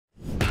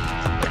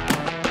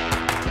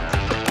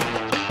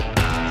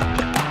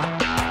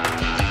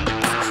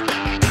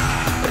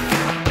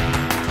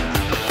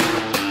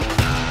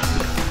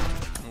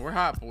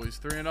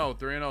Phillies. 3-0,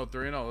 3-0,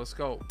 3-0. Let's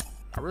go.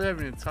 I really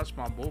haven't even touched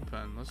my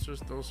bullpen. Let's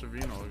just throw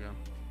Servino again.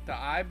 The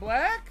eye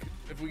black?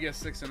 If we get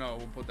 6-0,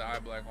 we'll put the eye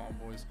black on,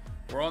 boys.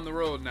 We're on the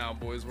road now,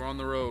 boys. We're on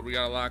the road. We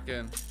gotta lock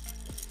in.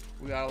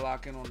 We gotta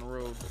lock in on the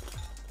road.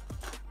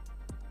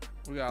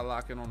 We gotta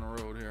lock in on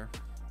the road here.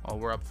 Oh,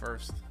 we're up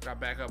first. Got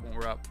back up when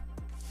we're up.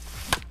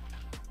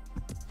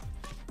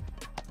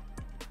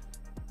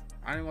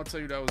 I ain't gonna tell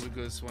you that was a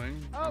good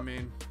swing. Oh. I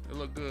mean, it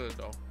looked good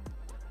though.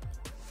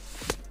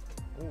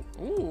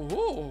 Ooh,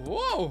 ooh,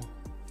 whoa.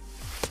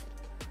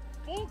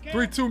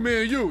 3-2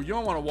 me and you. You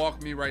don't want to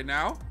walk me right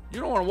now. You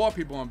don't want to walk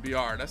people on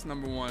BR. That's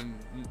 #1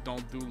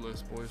 don't do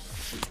list, boys.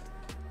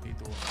 He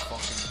threw a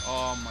fucking.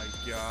 Oh my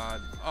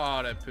god.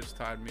 Oh, that pitch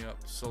tied me up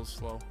so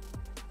slow.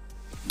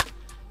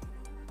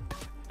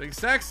 Big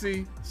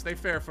sexy. Stay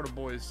fair for the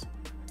boys.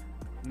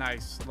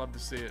 Nice. Love to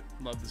see it.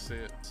 Love to see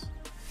it.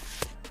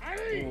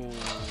 Ooh.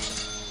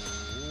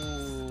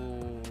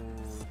 Ooh.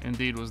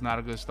 Indeed was not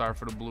a good start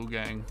for the Blue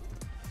Gang.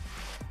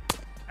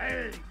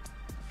 Hey.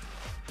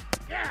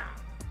 Yeah.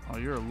 Oh,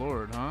 you're a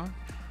lord, huh?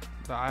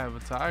 The eye of a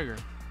tiger.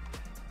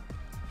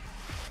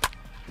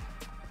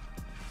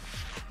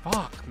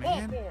 Fuck,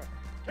 man.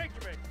 Take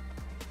your bait.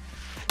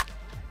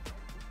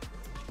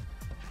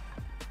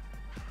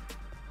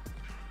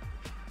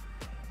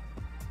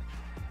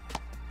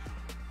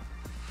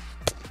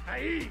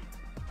 Hey.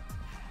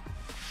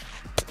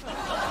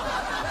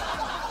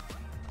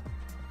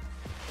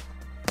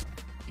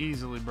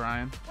 Easily,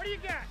 Brian. What do you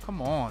got?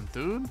 Come on,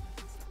 dude.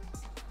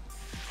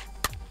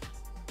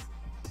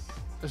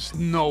 There's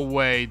no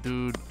way,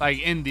 dude. Like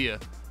India.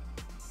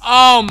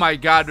 Oh my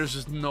god, there's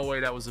just no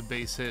way that was a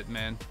base hit,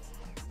 man.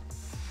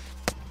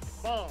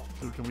 Ball.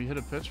 Dude, can we hit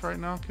a pitch right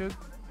now, kid?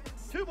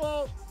 2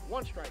 balls,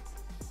 1 strike.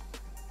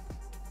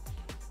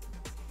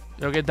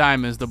 Yo, get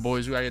diamonds, the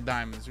boys. We gotta get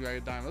diamonds. We gotta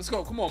get diamonds. Let's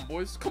go. Come on,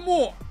 boys. Come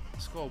on.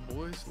 Let's go,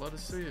 boys. Let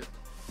us see it.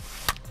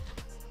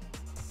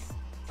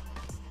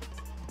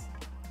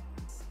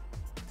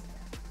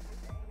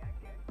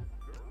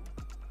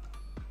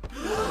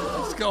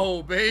 Let's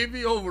go,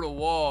 baby. Over the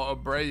wall.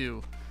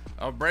 Abreu.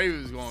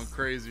 Abreu's going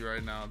crazy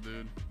right now,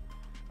 dude.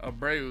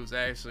 Abreu's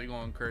actually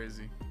going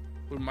crazy.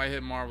 We might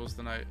hit marbles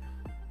tonight.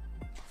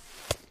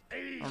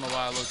 I don't know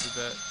why I looked at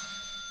that.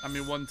 I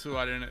mean, 1-2,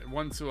 I didn't.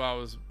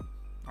 1-2,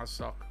 I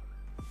suck.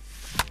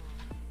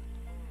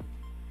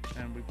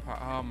 And we pop.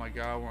 Oh my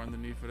god, we're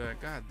underneath for that.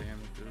 God damn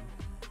it, dude.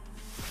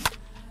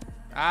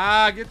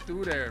 Ah, get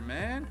through there,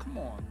 man. Come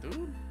on,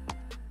 dude.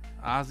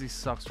 Ozzy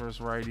sucks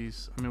versus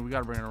righties. I mean, we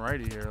gotta bring in a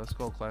righty here. Let's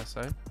go, Class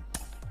A.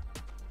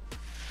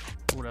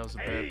 Oh, that was a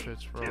bad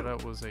pitch, bro.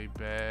 That was a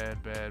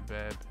bad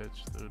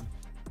pitch, dude.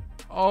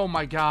 Oh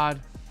my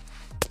god.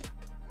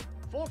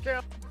 Full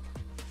count.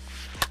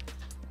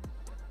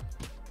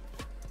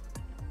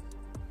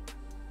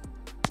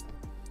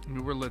 I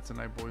mean, we're lit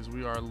tonight, boys.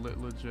 We are lit,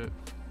 legit.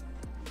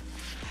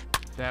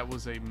 That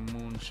was a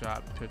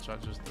moonshot pitch I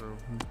just threw.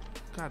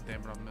 God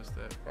damn it, I missed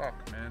that.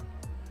 Fuck, man.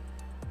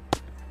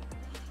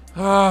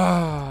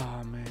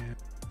 Oh, man.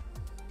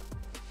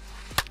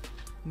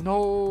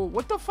 No.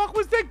 What the fuck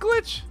was that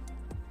glitch?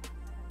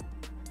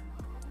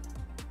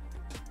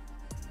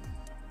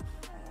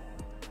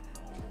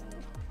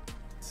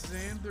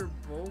 Xander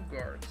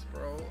Bogaerts,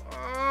 bro.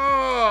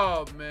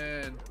 Oh,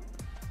 man.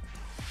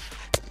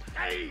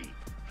 Hey.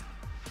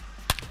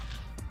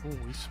 Oh,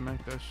 he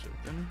smacked that shit,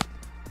 didn't he?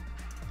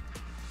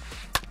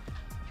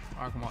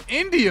 All right, come on.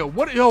 India,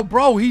 what? Yo,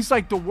 bro, he's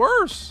like the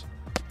worst.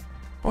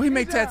 Oh, he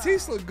made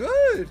Tatis look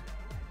good.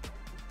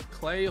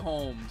 Clay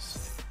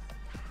Holmes.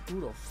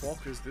 Who the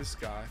fuck is this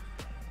guy?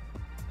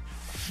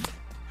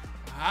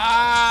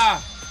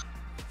 Ah!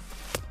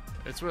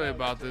 It's really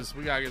about this.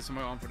 We gotta get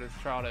somebody on for this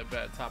Trout at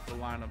bat, top of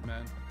the lineup,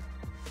 man.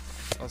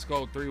 Let's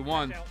go,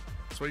 3-1.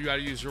 That's why you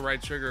gotta use your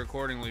right trigger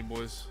accordingly,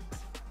 boys.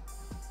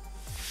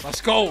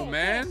 Let's go,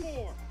 man.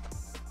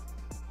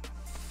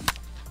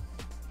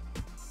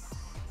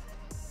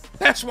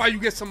 That's why you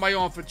get somebody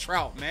on for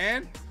Trout,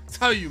 man.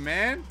 Tell you,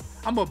 man.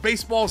 I'm a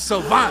baseball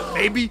savant,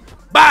 baby.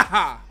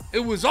 Baha! It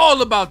was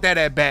all about that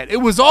at bat. It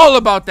was all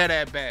about that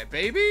at bat,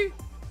 baby.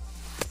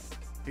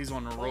 He's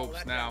on the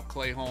ropes now,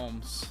 Clay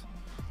Holmes.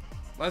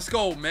 Let's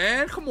go,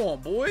 man. Come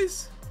on,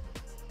 boys.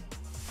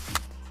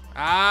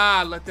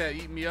 Ah, let that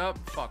eat me up.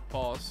 Fuck,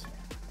 pause.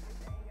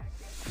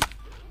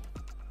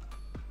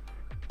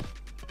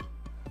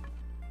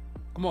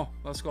 Come on,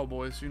 let's go,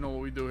 boys. You know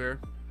what we do here.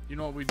 You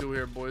know what we do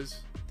here,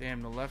 boys.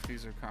 Damn, the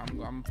lefties are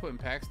I'm putting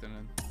Paxton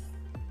in.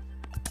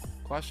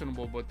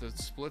 Questionable, but the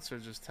splits are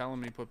just telling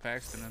me put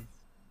Paxton in.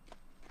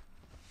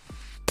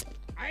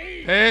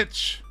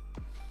 Pitch.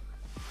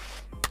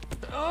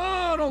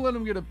 Oh, don't let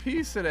him get a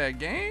piece of that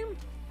game.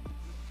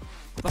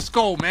 Let's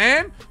go,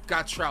 man.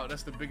 Got Trout.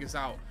 That's the biggest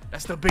out.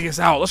 That's the biggest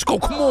out. Let's go.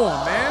 Come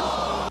on, man.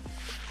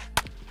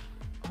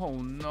 Oh,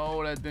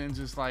 no. That didn't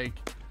just like...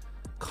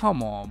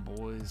 Come on,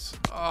 boys.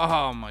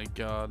 Oh, my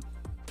God.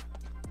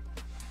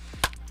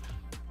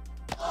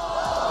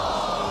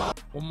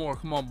 One more.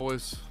 Come on,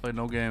 boys. Play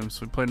no games.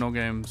 We play no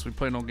games. We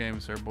play no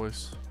games here,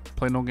 boys.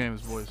 Play no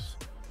games, boys.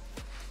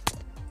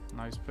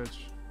 Nice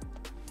pitch.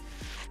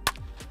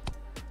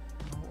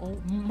 Oh,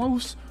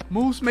 Moose.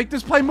 Moose, make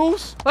this play,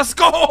 Moose. Let's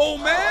go,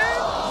 man.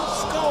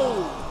 Let's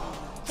go.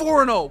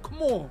 4-0.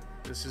 Come on.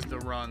 This is the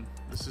run.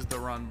 This is the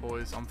run,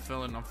 boys. I'm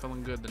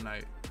feeling good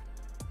tonight.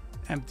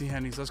 Empty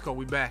hennies. Let's go.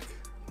 We back.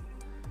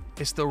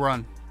 It's the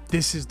run.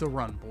 This is the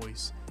run,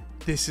 boys.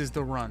 This is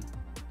the run.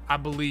 I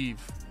believe.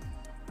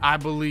 I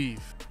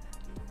believe.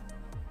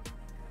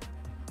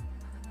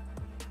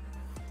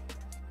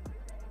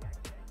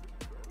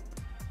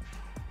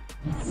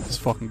 Let's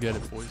fucking get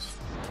it, boys.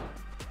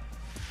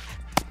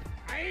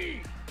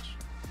 Hey!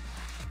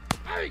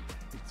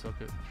 He took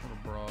it. What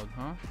a broad,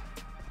 huh?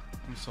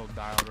 I'm so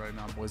dialed right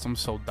now, boys. I'm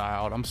so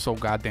dialed. I'm so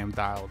goddamn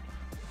dialed.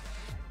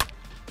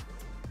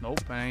 Nope,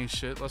 that ain't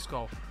shit. Let's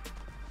go.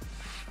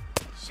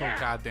 So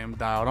goddamn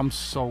dialed. I'm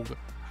so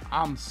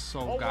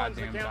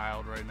goddamn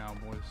dialed right now,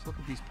 boys. Look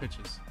at these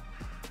pitches.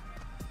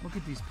 Look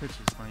at these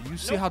pitches, man. You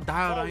see how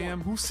dialed I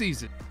am? Who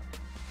sees it?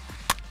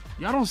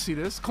 Y'all don't see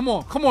this. Come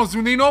on. Come on,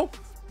 Zunino.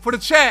 For the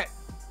chat.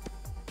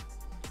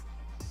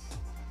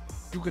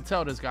 You could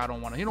tell this guy don't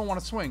want to. He don't want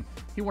to swing.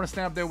 He want to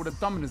stand up there with a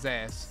thumb in his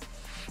ass.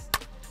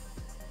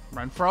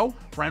 Renfro.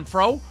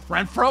 Renfro.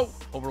 Renfro.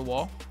 Over the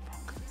wall.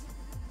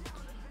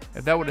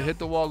 If that would have hit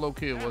the wall, low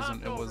key, it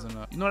wasn't.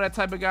 You know that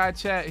type of guy,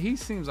 chat? He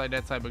seems like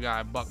that type of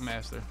guy,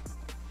 Buckmaster.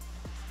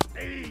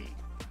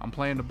 I'm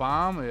playing the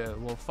bomb. Yeah,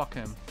 well, fuck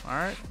him. All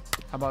right.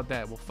 How about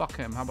that? Well, fuck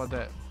him. How about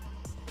that?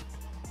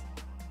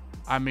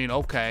 I mean,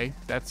 okay.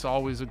 That's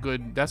always a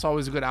good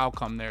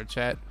outcome there,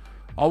 chat.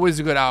 Always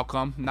a good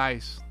outcome.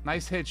 Nice.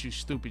 Nice hit, you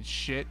stupid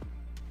shit.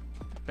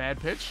 Bad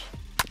pitch.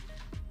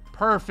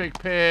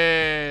 Perfect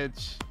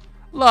pitch.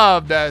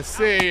 Love to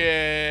see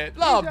it.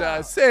 Love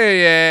to see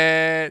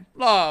it.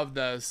 Love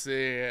to see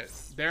it.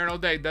 Darren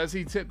O'Day, does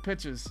he tip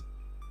pitches?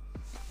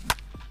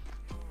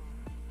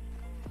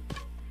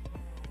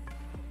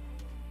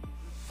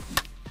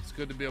 It's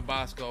good to be a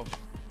Bosco.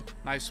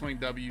 Nice swing,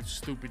 W,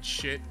 stupid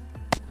shit.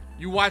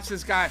 You watch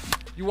this guy.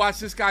 You watch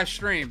this guy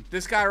stream.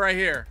 This guy right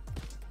here.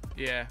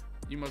 Yeah,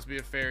 you must be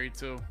a fairy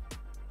too.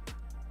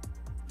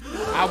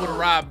 I would have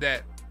robbed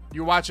that.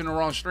 You're watching the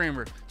wrong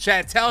streamer.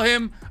 Chat, tell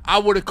him I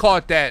would have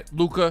caught that,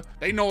 Luca.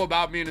 They know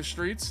about me in the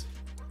streets.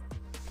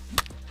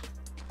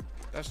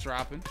 That's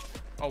dropping.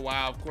 Oh,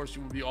 wow. Of course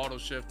you would be auto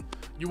shift.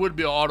 You would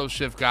be an auto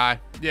shift guy.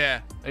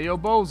 Yeah. Hey, yo,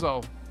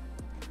 Bozo.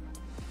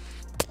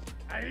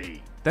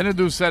 Hey. Then the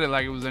dude said it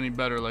like it was any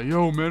better. Like,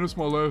 yo, man, it's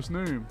my last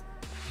name.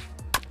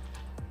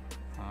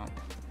 Oh,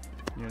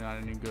 you're not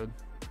any good.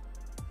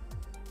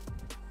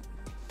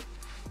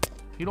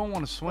 He don't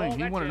want to swing.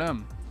 He one of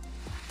them.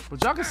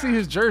 But y'all can see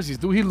his jerseys.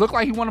 Do he look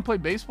like he want to play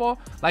baseball?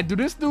 Like, do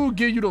this dude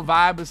give you the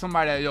vibe of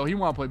somebody that, yo, he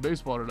want to play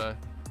baseball today?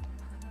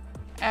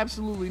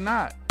 Absolutely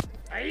not.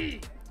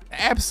 Hey.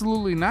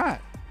 Absolutely not.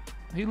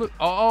 He look.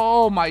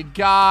 Oh my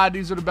God,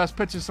 these are the best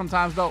pitches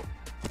sometimes though.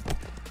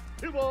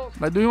 2 balls.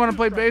 Like, do he want to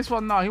play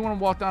baseball? No, he want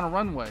to walk down a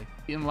runway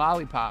eating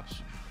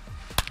lollipops.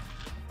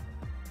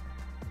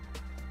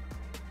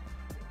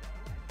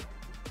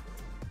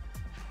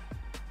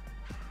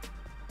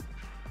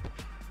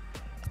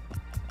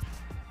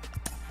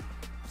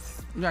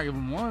 We gotta give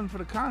him one for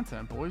the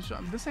content, boys.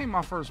 This ain't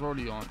my first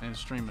rodeo in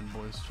streaming,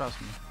 boys.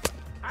 Trust me.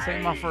 This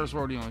ain't my first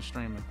rodeo in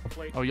streaming.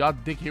 Oh, y'all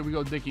dick. Here we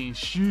go, Dickie. And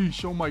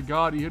sheesh. Oh my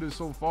God, he hit it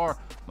so far.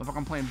 Look like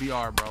I'm playing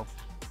BR, bro.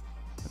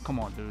 Come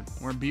on, dude.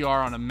 We're in BR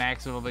on a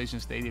max elevation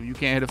stadium. You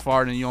can't hit it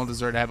far, then you don't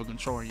deserve to have a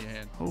controller in your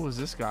hand. Who is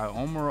this guy?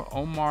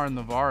 Omar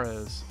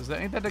Navarez.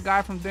 Ain't that the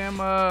guy from damn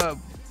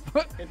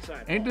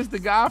ain't this the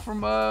guy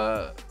from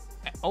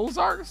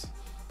Ozarks?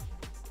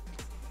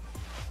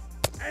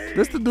 Hey.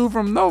 This the dude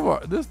from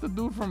Nova. This the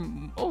dude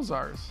from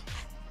Ozarks.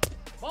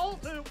 Ball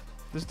 2.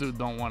 This dude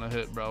don't want to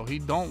hit, bro. He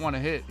don't want to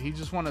hit. He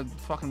just want to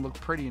fucking look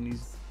pretty in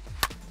these.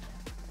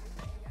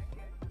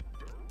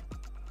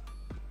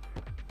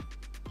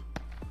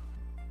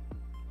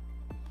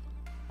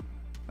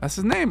 That's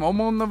his name,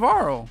 Omo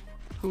Navarro.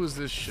 Who is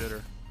this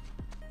shitter?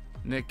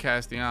 Nick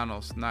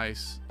Castellanos.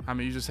 Nice. I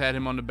mean, you just had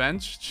him on the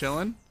bench,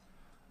 chilling.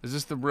 Is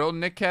this the real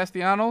Nick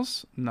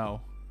Castellanos?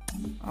 No.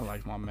 I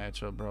like my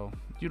matchup, bro.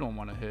 You don't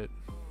want to hit.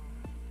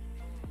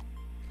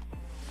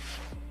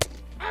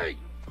 Hey.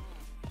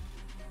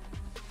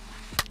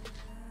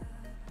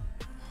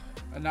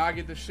 And now I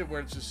get this shit where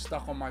it's just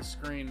stuck on my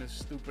screen, this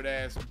stupid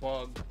ass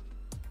bug.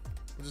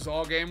 We're just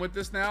all game with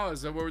this now?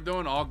 Is that what we're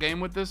doing? All game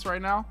with this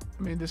right now?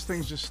 I mean, this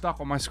thing's just stuck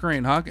on my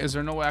screen, huh? Is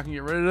there no way I can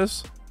get rid of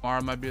this? Or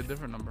it might be a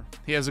different number.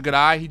 He has a good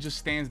eye. He just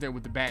stands there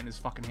with the bat in his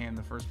fucking hand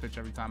the first pitch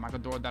every time. I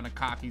could throw it down the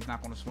cock. He's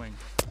not going to swing.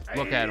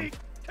 Look at him.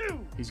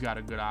 He's got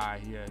a good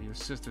eye. Yeah, your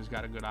sister's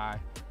got a good eye.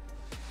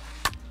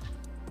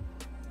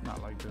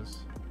 Not like this.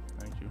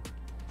 Thank you.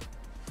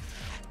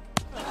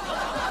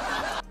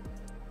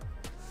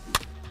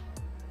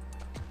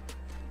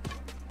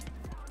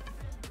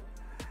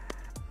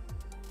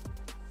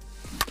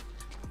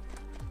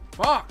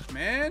 Fuck,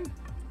 man.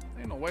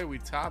 Ain't no way we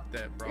topped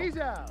that, bro. He's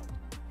out.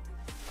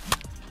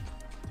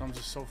 I'm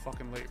just so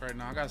fucking late right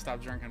now. I gotta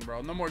stop drinking,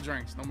 bro. No more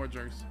drinks. No more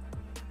drinks.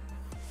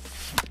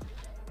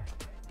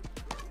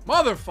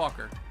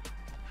 Motherfucker.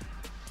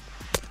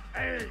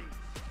 Hey.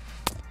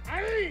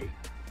 Hey.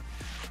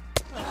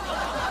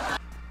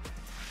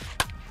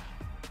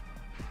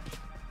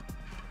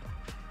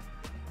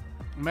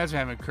 Imagine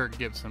having Kirk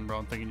Gibson, bro,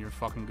 and thinking you're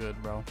fucking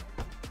good, bro.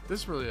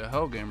 This is really a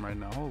hell game right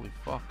now. Holy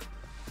fuck.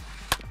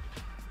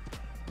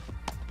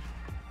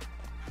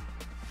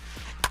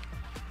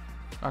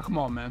 Oh, come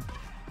on, man.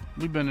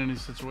 We've been in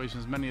these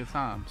situations many a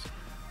times.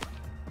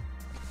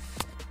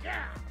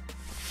 Yeah.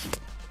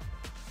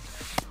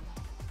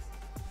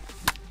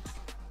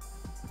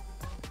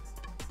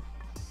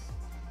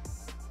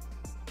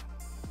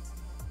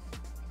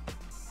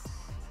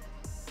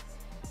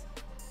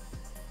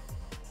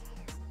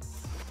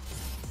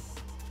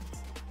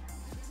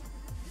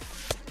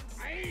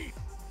 Aye.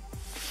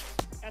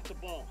 That's the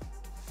ball.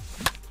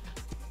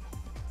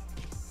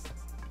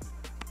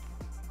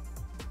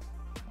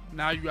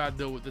 Now you gotta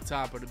deal with the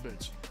top of the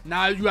bitch.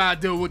 Now you gotta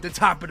deal with the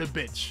top of the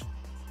bitch.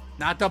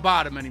 Not the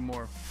bottom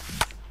anymore.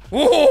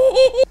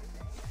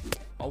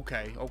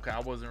 Okay, okay. I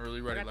wasn't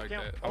really ready like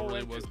that. I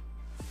really wasn't.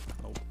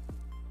 Nope.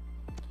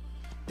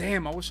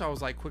 Damn, I wish I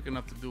was like quick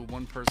enough to do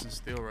one person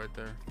steal right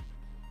there.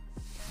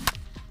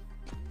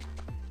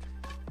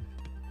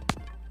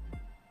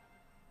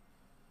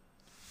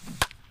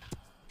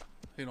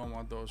 He don't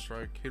want those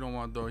strike. He don't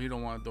want to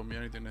throw me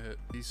anything to hit.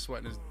 He's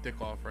sweating his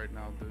dick off right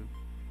now, dude.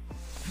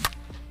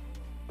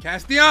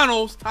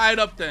 Castellanos, tie it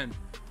up then.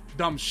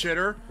 Dumb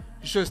shitter.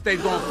 You should have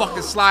stayed going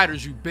fucking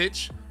sliders, you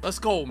bitch. Let's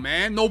go,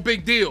 man. No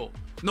big deal.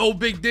 No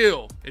big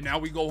deal. And now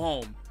we go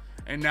home.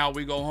 And now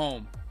we go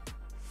home.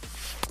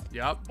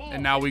 Yep.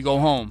 And now we go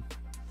home.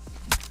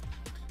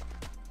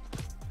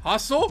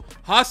 Hustle.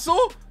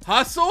 Hustle.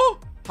 Hustle.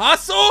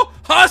 Hustle.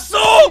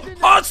 Hustle.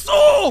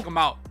 Hustle. Take him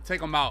out.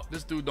 Take him out.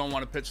 This dude don't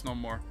want to pitch no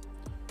more.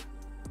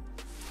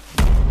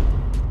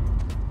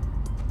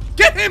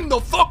 Get him the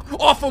fuck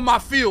off of my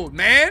field,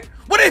 man.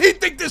 What did he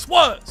think this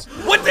was?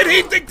 What did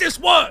he think this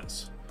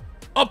was?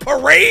 A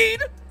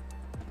parade?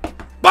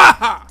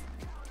 Baha!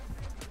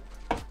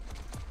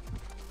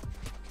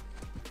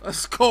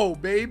 Let's go,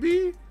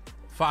 baby.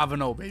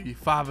 5-0, baby.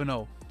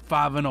 5-0.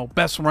 5-0.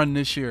 Best run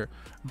this year.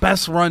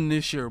 Best run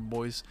this year,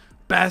 boys.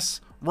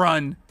 Best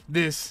run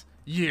this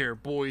year,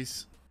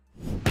 boys.